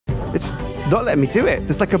It's not letting me do it.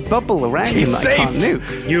 There's like a bubble around him that I can't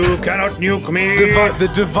nuke. You cannot nuke me. The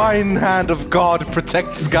divine hand of God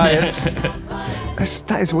protects Gaius.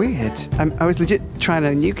 That is weird. I was legit trying to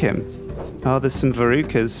nuke him. Oh, there's some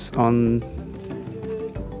Verucas on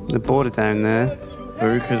the border down there.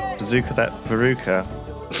 Bazooka, that Veruca.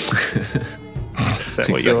 Is that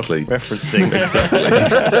what Exactly. you're referencing? Exactly.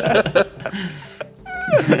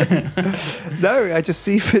 No, I just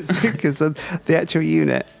see bazookas on the actual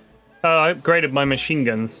unit. I upgraded my machine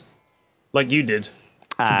guns, like you did.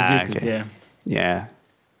 Bazookas, okay. yeah. Yeah.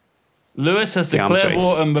 Lewis has The arms declared race.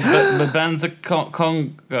 war and Mabanza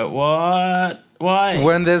Congo. What? Why?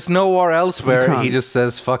 When there's no war elsewhere, can't. he just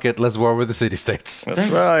says, "Fuck it, let's war with the city-states." That's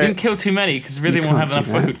right. Didn't kill too many because really You won't have can't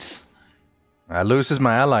enough do that. votes. Lewis is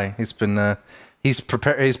my ally. He's been, he's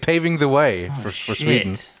paving the way for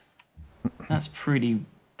Sweden. Shit. That's pretty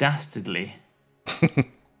dastardly.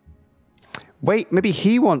 Wait, maybe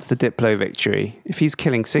he wants the Diplo victory if he's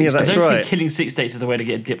killing city Yeah, that's I states. don't right. think killing 6 states is the way to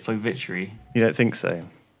get a Diplo victory. You don't think so?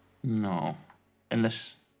 No.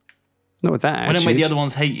 Unless... Not with that Why don't attitude. make the other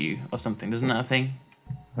ones hate you or something? Isn't that a thing?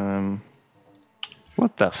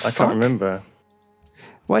 What the fuck? I can't remember.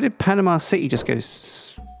 Why did Panama City just go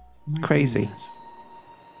crazy?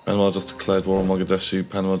 Panama just declared war on Mogadishu.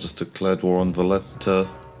 Panama just declared war on Valletta.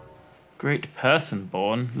 Great person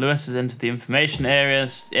born. Lewis has entered the information era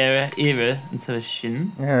instead of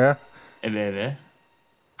Shin. Yeah. Era.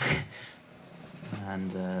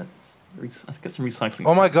 And let's get some recycling.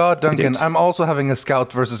 Oh my God, Duncan! did. I'm also having a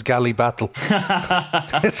scout versus galley battle.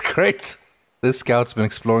 It's great. This scout's been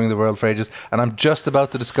exploring the world for ages, and I'm just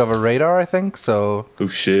about to discover radar. I think so. Oh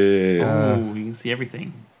shit. Oh, you can see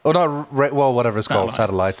everything. Oh, not well, whatever it's called,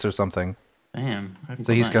 Satellites. satellites or something. Damn.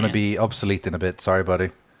 So he's going to be obsolete in a bit. Sorry, buddy.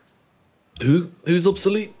 Who's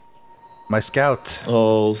obsolete? My scout.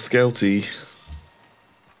 Oh, Scouty.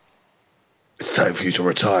 It's time for you to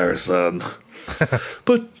retire, son.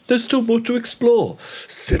 But there's still more to explore.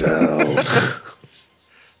 Sit down.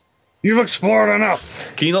 You've explored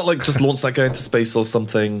enough. Can you not like just launch that guy into space or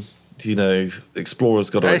something? You know, explorer's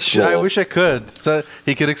got to explore. I wish I could. So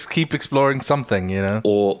he could keep exploring something, you know?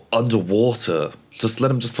 Or underwater. Just let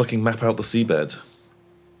him just fucking map out the seabed.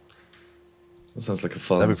 That sounds like a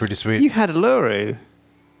fun. That'd be pretty sweet. You had Alluru.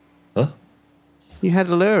 Huh? You had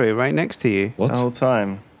Alluru right next to you. What? The whole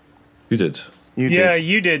time. You did. You Yeah, did.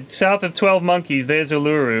 you did. South of 12 Monkeys, there's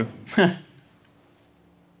Uluru.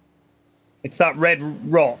 It's that red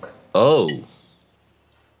rock. Oh,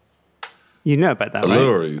 You know about that, right?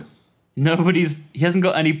 Alluru. He hasn't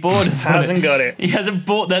got any borders. on Hasn't it. got it. He hasn't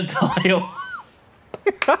bought that tile.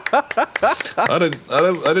 I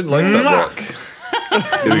didn't like that rock.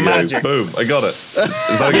 Here we Magic. go. Boom. I got it. Is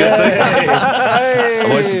that a good thing?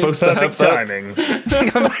 Am I supposed to have Perfect that?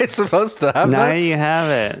 timing. Am I supposed to have Now that? you have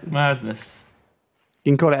it. Madness.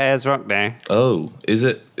 You can call it Ayers Rock now. Oh, is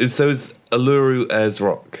it? So is Alluru Ayers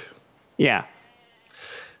Rock? Yeah.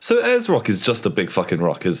 So Ayers Rock is just a big fucking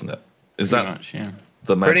rock, isn't it? Is Pretty that much, yeah.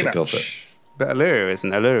 the Pretty magic of it? much. But Alluru isn't.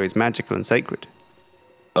 Alluru is magical and sacred.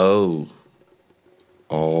 Oh.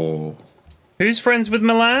 Oh. Who's friends with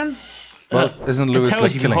Milan? Well, isn't It Lewis tells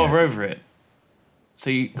like you to killing hover it? over it. So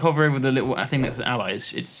you hover over the little. I think that's an ally.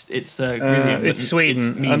 It's Grillian, but It's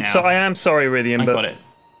Sweden. me I now. am sorry, Rithian, I but got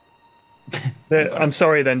it. I'm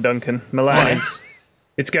sorry then, Duncan. Milan is...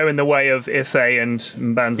 It's going the way of Ife and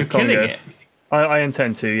Mbanza You're Congo. killing it. I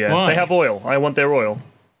intend to, yeah. Why? They have oil. I want their oil.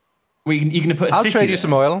 Well, you're going to put a I'll city trade you there.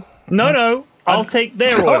 some oil. No. I'll take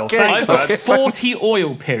their oil. Okay. Thanks, I've got lads. 40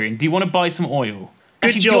 oil, Pyrion. Do you want to buy some oil? Good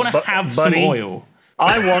Actually, job, do you want to have some buddy. oil?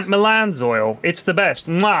 I want Milan's oil. It's the best.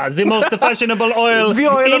 Mwah, the most fashionable oil, The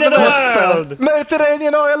oil in of the world. best.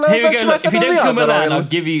 Mediterranean oil. Here we go. Look, if you don't kill the Milan, oil.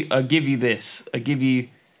 I'll give you this. I'll give you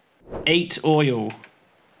 8 oil.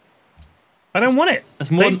 I don't want it. That's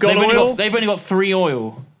more. They've got only oil. they've only got 3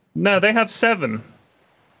 oil. No, they have 7.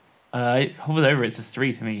 It hovers over. It says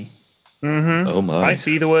 3 to me. Oh my. I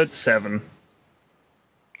see the word 7.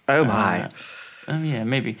 Oh my. Yeah,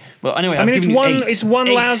 maybe. Well, anyway, I mean, it's one. 8. It's one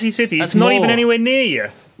 8. lousy city. That's It's not even more. anywhere near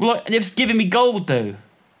you. Well, it's giving me gold though.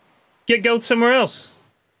 Get gold somewhere else.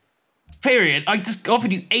 Period. I just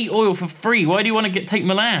offered you 8 oil for free. Why do you want to take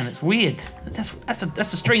Milan? It's weird. That's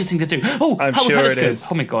a strange thing to do. Oh, I'm Hubble sure it telescope. is.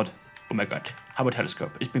 Oh my god. Oh my god. Hubble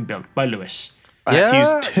telescope. It's been built by Lewis. I had to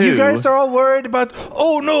use 2. You guys are all worried about,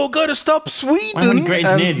 oh no, gotta stop Sweden. many great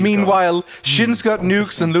engineers And he's meanwhile, Shin's got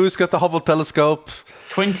nukes and Lewis got the Hubble telescope.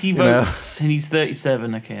 20 know. votes and he's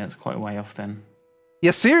 37. Okay, that's quite a way off then.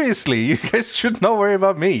 Yeah, seriously, you guys should not worry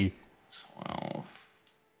about me. 12.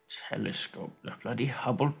 Telescope. The bloody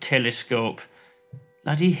Hubble telescope.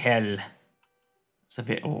 Bloody hell. It's a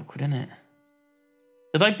bit awkward, isn't it?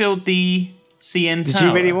 Did I build the CN Did tower?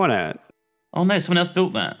 you really want it? Oh no, someone else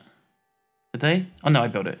built that. Did they? Oh no, I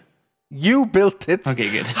built it. You built it. Okay,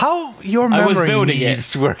 good. How your I memory was building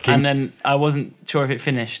needs it, working. and then I wasn't sure if it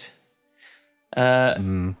finished.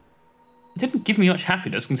 It didn't give me much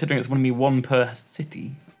happiness considering it's only one per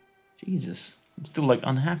city. Jesus, I'm still like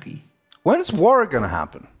unhappy. When's war gonna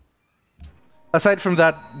happen? Aside from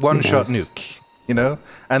that one-shot nuke, you know,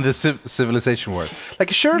 and the civilization war.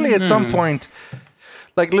 Like, surely at some point,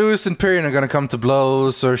 like Lewis and Pyrion are gonna come to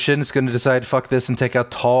blows, or Shin's gonna decide fuck this and take out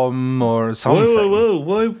Tom or something.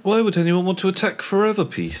 Whoa. Why would anyone want to attack Forever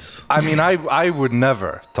Peace? I mean, I would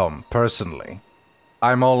never, Tom, personally.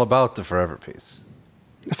 I'm all about the forever peace.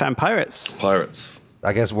 I found pirates. Pirates.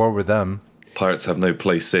 I guess war with them. Pirates have no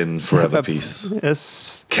place in Forever Peace.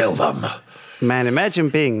 Yes. Kill them. Man, imagine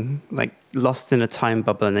being like lost in a time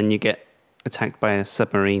bubble and then you get attacked by a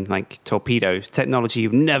submarine, like torpedoes. Technology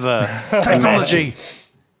you've never Technology!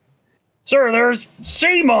 Sir, there's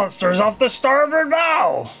sea monsters off the starboard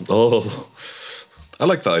bow. Oh. I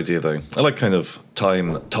like that idea, though. I like kind of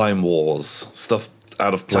time wars. Stuff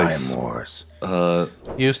out of place. Time wars.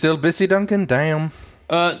 You still busy, Duncan? Damn.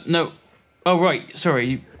 No. Oh right,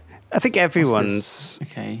 sorry. I think everyone's.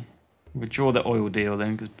 Okay. Withdraw the oil deal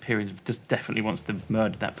then, because Pyrion just definitely wants to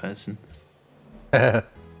murder that person.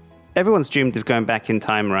 Everyone's dreamed of going back in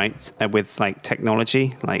time, right? With like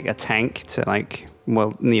technology, like a tank to like,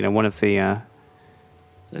 well, you know, one of the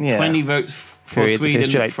So 20 votes for periods of Sweden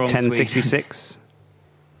history, like from 1066.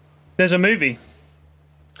 There's a movie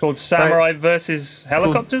called Samurai versus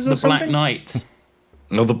Helicopters the or something. Black Knight.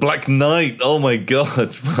 Oh, the Black Knight. Oh my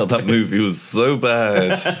god. Wow, that movie was so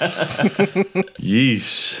bad.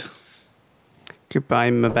 Yeesh. Goodbye,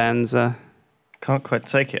 Mabanza. Can't quite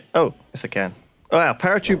take it. Oh, yes I can. Oh, wow,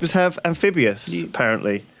 paratroopers have amphibious,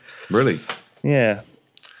 apparently. Really? Yeah.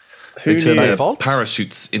 They turn By their default?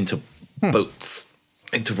 parachutes into boats,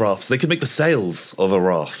 into rafts. They could make the sails of a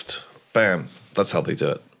raft. Bam. That's how they do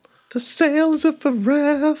it. The sails of a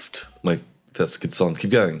raft. That's a good song.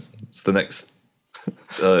 Keep going. It's the next.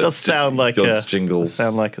 Does sound like God's jingle. Does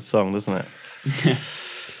sound like a song, doesn't it?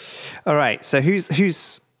 All right, so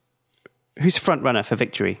who's front runner for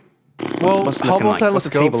victory? Well, What's it looking Hubble like? What's the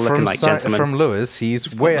telescope table looking from, like, gentlemen? from Lewis,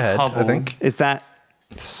 he's way the ahead, I Hubble. think. Is that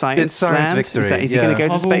science? It's science land? victory, Is he going yeah. to go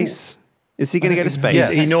to Hubble- space? Is he going to go to space?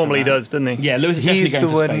 Yes. He normally does, doesn't he? Yeah, Lewis is He's definitely the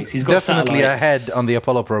going to one space. He's got definitely satellites. ahead on the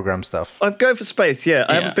Apollo program stuff. I'm going for space, yeah.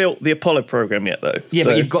 I Yeah. haven't built the Apollo program yet, though. Yeah, so-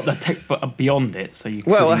 but you've got the tech beyond it, so you.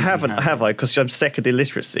 Well, could I easily haven't, have I? Because I'm second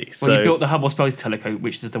illiteracy. So. Well, you built the Hubble Space Telescope,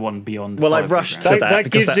 which is the one beyond. The Well, I Apollo rushed program. to that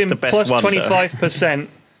because gives that's him the best plus wonder. 25%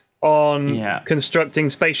 on Yeah. constructing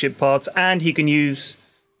spaceship parts, and he can use.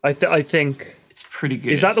 I think. It's pretty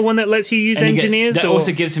good. Is that the one that lets you use And he gets- engineers? that or?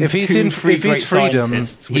 also gives him If he's two in free if he's great freedom,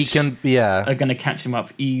 scientists, he which can are going to catch him up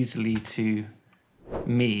easily to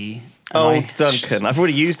me. And Oh, I- Duncan. I've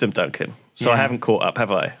already used them, Duncan. So I Yeah. haven't caught up,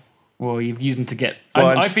 have I? Well, you've used them to get. Well,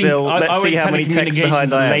 I've been- still. Let's I see went how many texts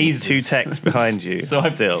behind telecommunications I am. lasers. 2 texts behind you. So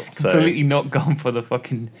I've still. So. completely not gone for the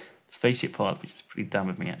fucking spaceship part, which is pretty dumb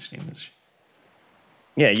of me actually. In this.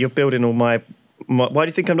 Yeah, you're building all my. Why do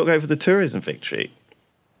you think I'm not going for the tourism victory?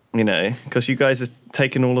 You know, because you guys have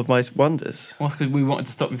taken all of my wonders. Well, because we wanted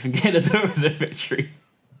to stop you from getting a tourism victory.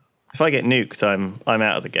 If I get nuked, I'm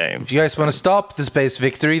out of the game. If you guys want to stop the space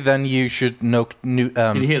victory, then you should Did you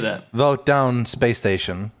hear that? vote down space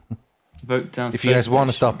station. Vote down. If you guys want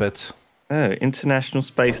to stop it, Oh, International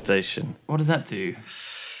Space Station. What does that do?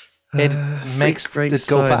 it makes great it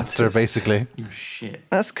go faster, scientists. basically. Oh shit.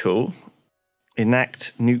 That's cool.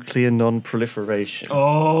 Enact nuclear non-proliferation. Oh.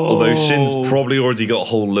 Although Shin's probably already got a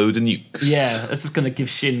whole load of nukes. Yeah, that's just going to give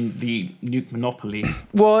Shin the nuke monopoly.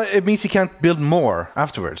 Well, it means he can't build more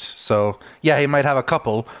afterwards. So yeah, he might have a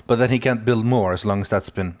couple, but then he can't build more as long as that's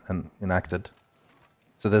been enacted.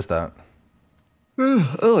 So there's that.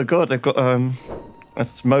 Oh god, they've got a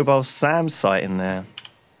mobile SAM site in there.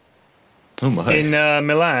 Oh my. In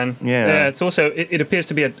Milan. Yeah. It's also. It appears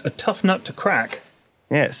to be a tough nut to crack.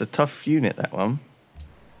 Yeah, it's a tough unit, that one.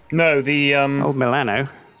 No, the Old Milano.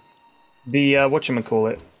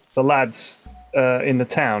 whatchamacallit, the lads in the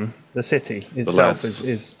town, the city itself lads.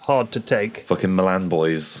 is hard to take. Fucking Milan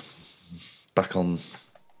boys. Back on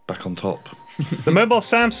top. The mobile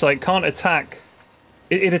SAM site can't attack.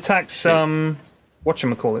 It attacks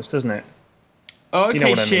whatchamacallits, doesn't it? Oh, okay, You know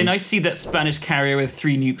what I Shin, mean. I see that Spanish carrier with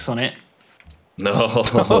 3 nukes on it. No.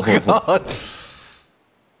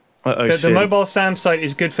 Uh-oh, The shit. mobile SAM site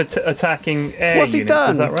is good for attacking air What's he units.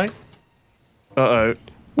 Is done? that right? Uh-oh.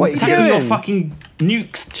 What are you Attacking your doing? fucking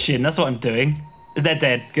nukes, Shin, that's what I'm doing. They're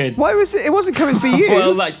dead, good. Why was it? It wasn't coming for you.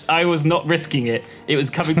 Well, like, I was not risking it. It was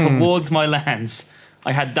coming towards my lands.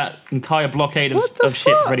 I had that entire blockade What the of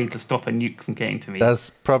ships fuck? ready to stop a nuke from getting to me. That's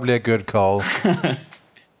probably a good call.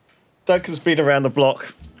 Duncan's been around the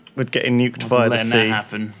block with getting nuked Wasn't by the letting that sea.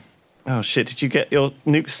 happen. Oh shit! Did you get your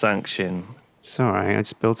nuke sanction? It's all right. I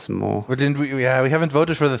just built some more. But didn't we? Yeah, we haven't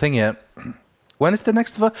voted for the thing yet. When is the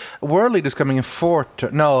next vote? World Leader's coming in 4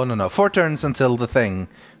 turns. No. 4 turns until the thing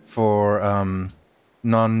for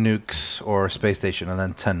non-nukes or space station, and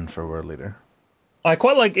then 10 for World Leader. I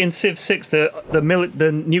quite like in Civ 6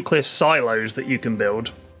 the nuclear silos that you can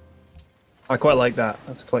build. I quite like that.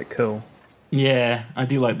 That's quite cool. Yeah, I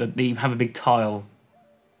do like that. They have a big tile.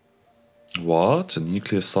 What? A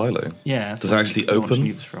nuclear silo? Yeah. Does so it actually you can launch open?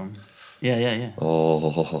 nukes from. Yeah.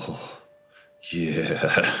 Oh,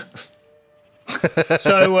 yeah.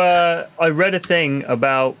 So I read a thing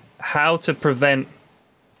about how to prevent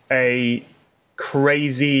a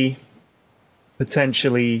crazy,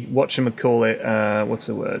 potentially, whatchamacallit, what's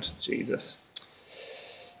the word? Jesus.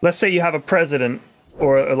 Let's say you have a president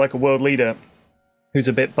or like a world leader who's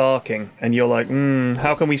a bit barking, and you're like,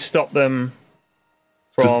 how can we stop them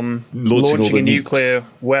from launching all launching the a nukes. nuclear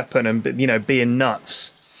weapon and being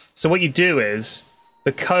nuts? So what you do is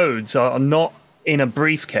the codes are not in a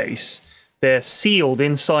briefcase. They're sealed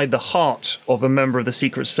inside the heart of a member of the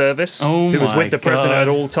Secret Service Oh who was my with the president God. at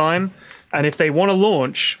all time. And if they want to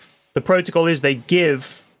launch, the protocol is they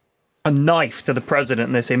give a knife to the president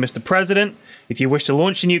and they say, Mr. President, if you wish to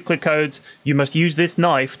launch the nuclear codes, you must use this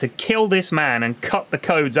knife to kill this man and cut the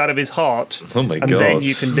codes out of his heart. Oh my and God. then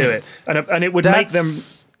you can do it. And it would make them...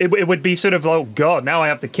 That's- It would be sort of like, oh God, now I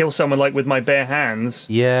have to kill someone like with my bare hands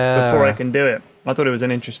Yeah. before I can do it. I thought it was an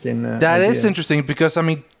interesting That idea. is interesting because, I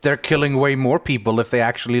mean, they're killing way more people if they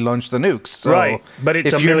actually launch the nukes. So Right, but it's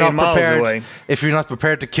if a you're million not miles prepared, away. If you're not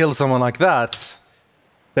prepared to kill someone like that,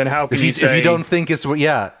 Then how can if you say, don't think it's...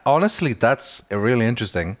 Yeah, honestly, that's really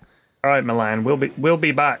interesting. all right, Milan, we'll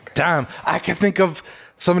be back. Damn, I can think of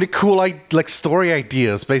so many cool like story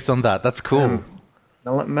ideas based on that. That's cool.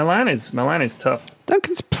 Milan is tough.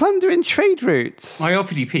 Duncan's plundering trade routes. I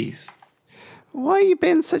offered you peace. Why are you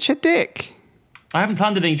being such a dick? I haven't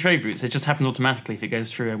planned any trade routes. It just happens automatically if it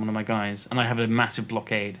goes through one of my guys, and I have a massive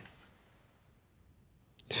blockade.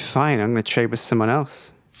 Fine, I'm going to trade with someone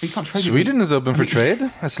else. We can't trade. Sweden is open for trade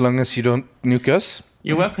as long as you don't nuke us.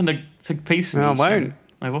 You're welcome to peace. No, I me, won't. so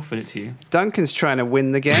I've offered it to you. Duncan's trying to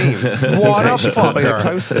win the game. What a Probably the fucker!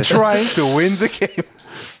 closest. Trying to win the game.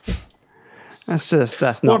 That's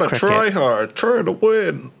not cricket. hard, trying to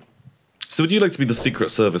win. So would you like to be the Secret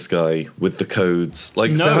Service guy with the codes?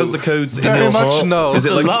 Like, so No. how's the codes in Very your much heart? no. Is It's it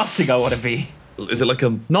the like last thing I want to be. is it like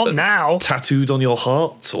a Not now. tattooed on your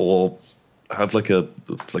heart, or have like a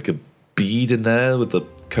bead in there with the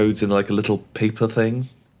codes in like a little paper thing?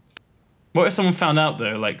 What if someone found out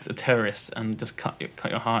though, like a terrorist, and just cut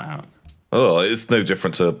your heart out? Oh, it's no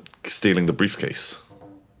different to stealing the briefcase,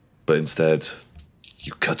 but instead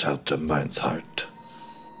you cut out a man's heart.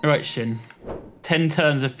 All right, Shin. 10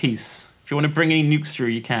 turns of peace. If you want to bring any nukes through,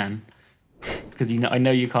 you can, because I know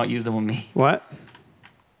you can't use them on me, What?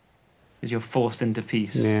 because you're forced into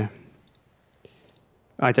peace. Yeah.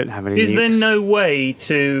 I don't have any Is there nukes. no way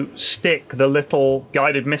to stick the little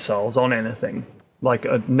guided missiles on anything, like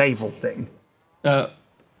a naval thing?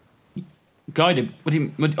 Guided. What do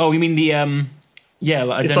you? Oh, you mean the Yeah,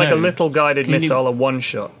 like, It's I don't like know. a little guided Can you do- missile, a one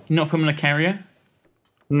shot. Can you not put them in a carrier?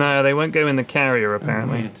 No, they won't go in the carrier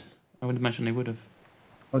apparently. Weird. I would imagine they would have.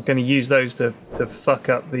 I was going to use those to fuck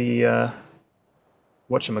up the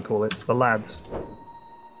whatchamacallits, the lads.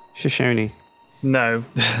 Shoshone. No,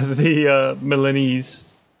 the Milanese.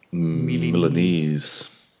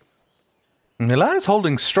 Milanese. Milan is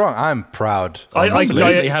holding strong. I'm proud. I honestly.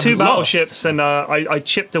 They had two haven't lost. battleships and I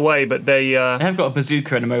chipped away, but they. They have got a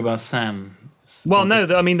bazooka and a mobile SAM. Well, no,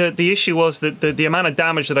 I mean the issue was that the amount of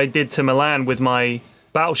damage that I did to Milan with my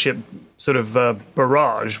battleship sort of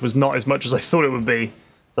barrage was not as much as I thought it would be.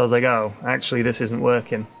 So I was like, oh, actually, this isn't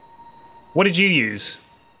working. What did you use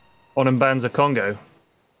on Mbanza Congo?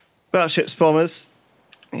 Battleships, bombers.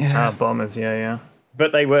 Ah, bombers, yeah.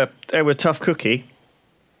 But they were tough cookie.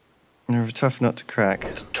 They were tough nut to crack.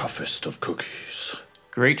 Toughest of cookies.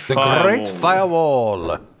 Great The firewall. Great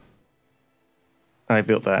Firewall. I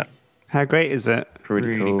built that. How great is it? Pretty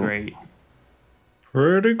Really cool. great.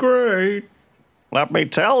 Pretty great. Let me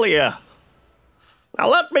tell you. Now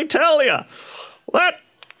let me tell you. That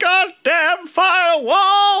goddamn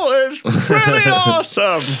firewall is pretty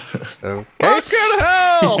awesome. Okay. Fucking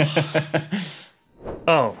hell.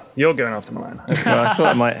 Oh, you're going after Milan. Well, I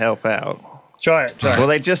thought it might help out. Try it. Well,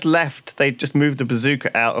 they just left. They just moved the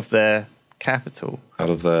bazooka out of their capital. Out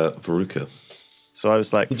of the Veruca. So I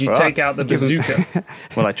was like, Did you "Fuck." take out the bazooka?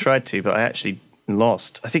 Well, I tried to, but I actually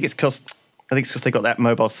lost. I think it's because they got that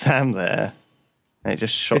mobile Sam there, and it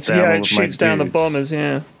just shot down all it of my shoots down the dudes. bombers.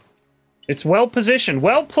 Yeah, it's well positioned.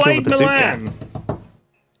 Well played, bazooka. Milan.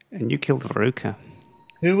 And you killed Veruca.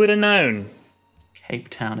 Who would have known? Cape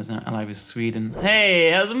Town is not allied with Sweden.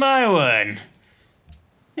 Hey, how's my one?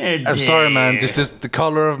 I'm sorry, man. This is the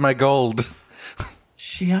color of my gold.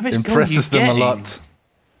 She how much Impresses gold are you them a getting? lot.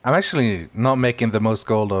 I'm actually not making the most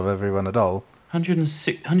gold of everyone at all.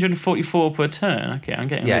 144 per turn. Okay, I'm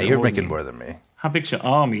getting. Yeah, a bit you're more than making you. more than me. How big's your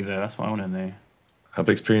army though? That's what I want to know. How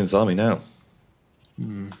big's Pyrion's army now?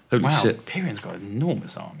 Holy Wow, shit. Pyrion's got an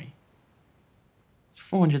enormous army. It's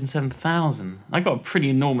 407,000. I've got a pretty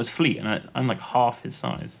enormous fleet, and I'm like half his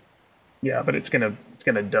size. Yeah, but it's gonna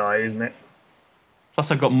die, isn't it? Plus,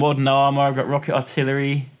 I've got modern armor. I've got rocket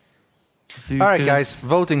artillery. All right, guys,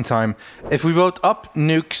 voting time. If we vote up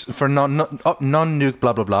nukes for non-nuke,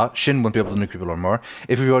 blah, blah, blah, Shin won't be able to nuke people or more.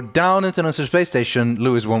 If we vote down International Space Station,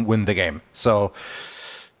 Lewis won't win the game. So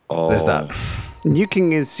there's that.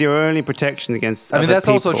 Nuking is your only protection against. I mean, other that's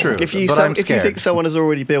also people. true. If you But I'm if you scared. think someone has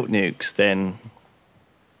already built nukes, then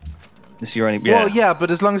it's your only. Yeah. Well, yeah, but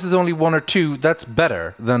as long as there's only one or two, that's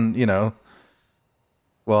better than,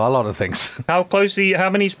 well, a lot of things. How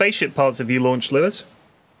many spaceship parts have you launched, Lewis?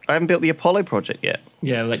 I haven't built the Apollo project yet.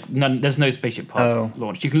 Yeah, like none. There's no spaceship parts Oh.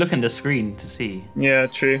 launched. You can look in the screen to see. Yeah,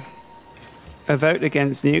 true. A vote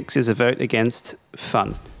against nukes is a vote against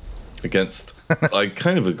fun. Against. I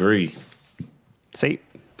kind of agree. See,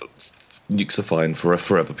 Nukes are fine for a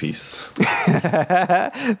forever peace.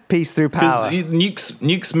 peace through Because power.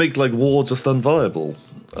 nukes make like war just unviable.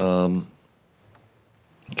 You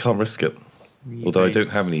can't risk it. Although I don't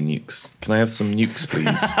have any nukes. Can I have some nukes,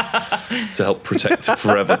 please? To help protect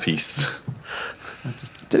forever peace.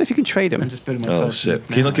 Don't know if you can trade them. I'm just building my Oh first shit. nuke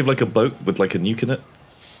Can you now. not give like a boat with like a nuke in it?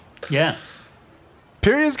 Yeah.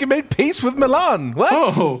 Pyrion's made peace with Milan. What?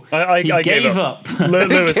 Oh, I he gave gave up. up.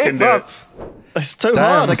 Lewis can Gave do up. it. It's too Damn.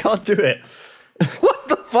 hard. I can't do it. What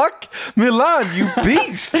the fuck? Milan, you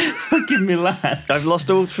beast. Fucking Milan. I've lost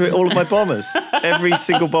all of my bombers. Every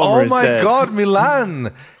single bomber Oh is my dead. god,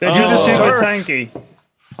 Milan. They're You just super deserve- tanky.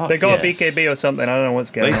 They got a BKB or something. I don't know what's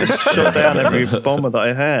They going on. just shot down every bomber that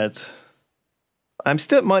I had. I'm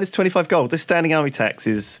still at minus 25 gold. This standing army tax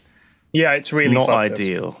is Yeah, it's really not fucked us.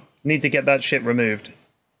 ideal. Need to get that shit removed.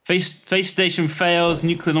 Face station fails.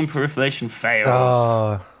 Nuclear non-proliferation fails.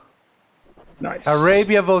 Oh. Nice.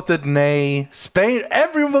 Arabia voted nay. Spain,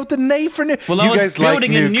 everyone voted nay for nukes. well, you I was guys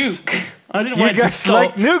building like a nukes. nuke. I didn't You want it to guys stop.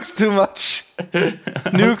 like nukes too much.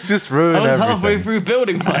 Nukes just ruin I was everything. halfway through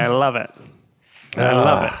building I one. love it. I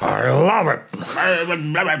love it. I love it.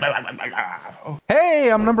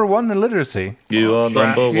 Hey, I'm number 1 in literacy. You are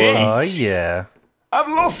number Yeah. one. Oh yeah. I've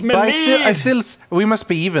lost my But lead. I still, we must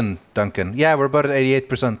be even, Duncan. Yeah, we're about at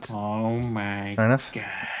 88%. Oh my Fair enough. god.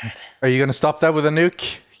 Are you gonna stop that with a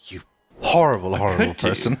nuke? You horrible, horrible could do.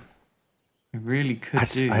 person. I really could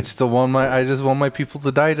do. I just don't want I just want my people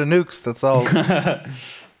to die to nukes. That's all.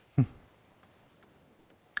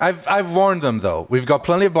 I've warned them though. We've got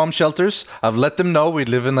plenty of bomb shelters. I've let them know we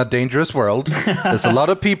live in a dangerous world. There's a lot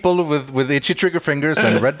of people with itchy trigger fingers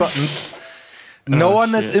and red buttons. No one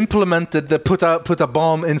has implemented the put a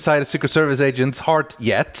bomb inside a Secret Service agent's heart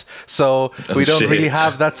yet, so we don't really shit.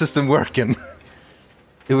 have that system working.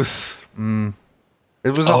 It was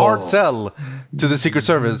a hard sell to the Secret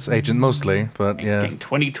Service agent mostly, but yeah. Getting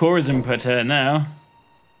 20 tourism per turn now.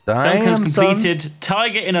 Damn, Duncan's son. completed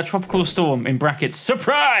Tiger in a tropical storm in brackets.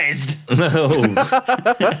 Surprised. No.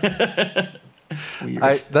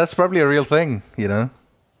 Weird. That's probably a real thing, you know?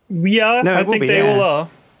 Yeah, No, I it will think be, they yeah. all are.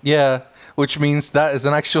 Yeah, which means that is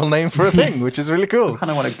an actual name for a thing, which is really cool. I kind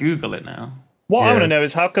of want to Google it now. What I Yeah. want to know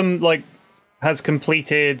is how come has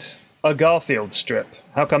completed a Garfield strip?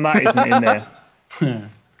 How come that isn't in there?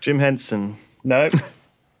 Jim Henson. No,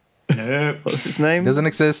 Nope. What's his name? Doesn't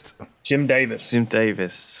exist. Jim Davis. Jim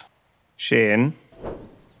Davis. Shin.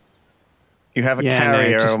 You have a Yeah, no,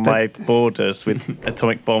 carrier just on the- my borders with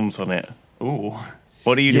atomic bombs on it. Ooh.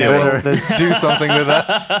 What are you You Yeah, doing? well, better there's- do something with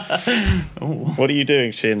that. What are you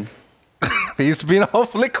doing, Shin? He's been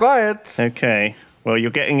awfully quiet. Okay. Well, you're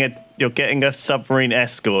getting a submarine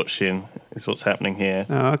escort, Shin. Is what's happening here.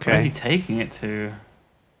 Oh, Where's he okay. taking it to?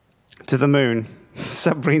 To the moon.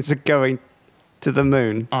 Submarines are going to the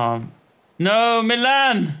moon. No,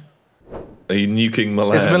 Milan. Are you nuking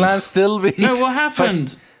Milan? Is Milan still being... No, what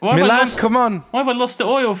happened? Why have I Milan, lost, come on. why have I lost the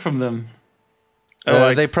oil from them?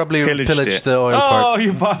 I They probably pillaged it. the oil Oh, part.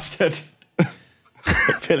 you bastard.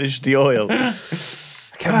 Pillaged the oil.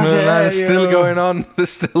 Milan is still going on. There's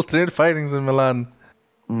still two fightings in Milan.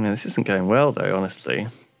 This isn't going well, though, honestly.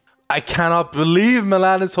 I cannot believe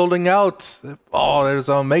Milan is holding out. Oh, they're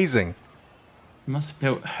so amazing. Must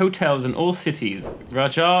build hotels in all cities.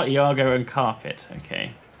 Rajar, Iago, and Carpet.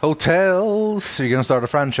 Okay. Hotels. So you're gonna start a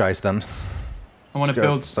franchise then? I want to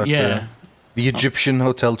build. Start Yeah. the Egyptian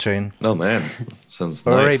hotel chain. Oh man, sounds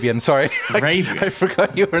Or nice. Arabian. Sorry, Arabian. I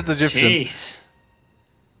forgot you were Egyptian. Jeez.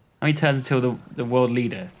 How many turns until the world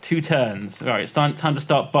leader? 2 turns. Right, it's time to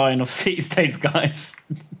start buying off city states, guys.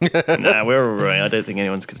 Nah, we're all right. I don't think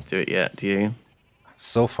anyone's going to do it yet, do you?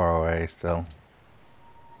 So far away still.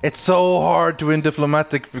 It's so hard to win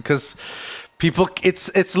diplomatic because people.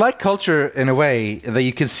 It's like culture in a way that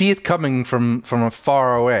you can see it coming from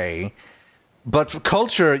far away, but for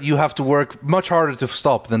culture you have to work much harder to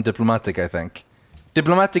stop than diplomatic. I think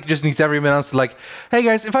diplomatic just needs everyone else to like, hey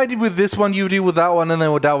guys, if I did with this one, you do with that one, and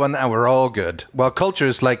then with that one, and we're all good. While culture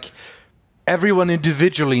is like everyone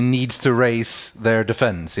individually needs to raise their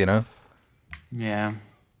defense. You know. Yeah.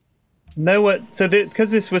 No one. So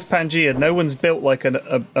because this was Pangaea, no one's built like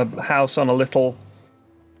a house on a little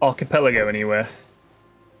archipelago anywhere.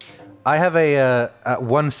 I have a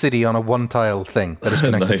one city on a one tile thing that is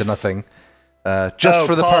connected Nice. to nothing. Just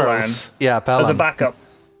for the Palan. pearls. Yeah, Palan. As a backup.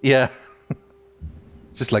 Yeah.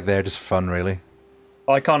 Just like they're just fun, really.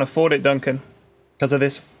 I can't afford it, Duncan. Because of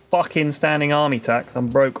this fucking standing army tax. I'm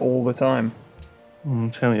broke all the time.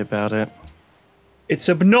 Tell me about it. It's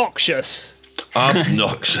obnoxious.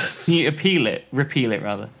 Obnoxious. Can you repeal it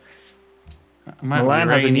rather? Milan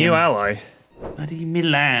has a new ally. Bloody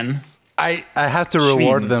Milan. I have to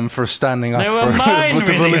reward them for standing up They were for mine, with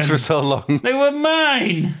the bullets William. for so long. They were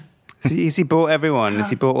mine. Has he bought everyone? Has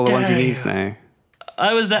he bought all the ones he dare needs you. now?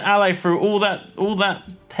 I was the ally through all that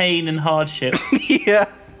pain and hardship. Yeah.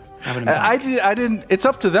 Having a I didn't. It's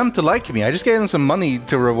up to them to like me. I just gave them some money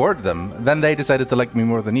to reward them. Then they decided to like me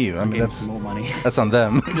more than you. I mean, give them that's some more money. that's on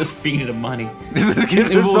them. Just feed them money. There's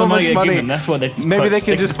them all so the much money I give money. them, that's why they just Maybe they purchase-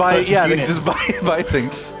 can just buy. purchase Yeah, they units. can just buy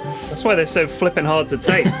things. That's why they're so flippin' hard to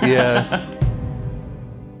take. Yeah.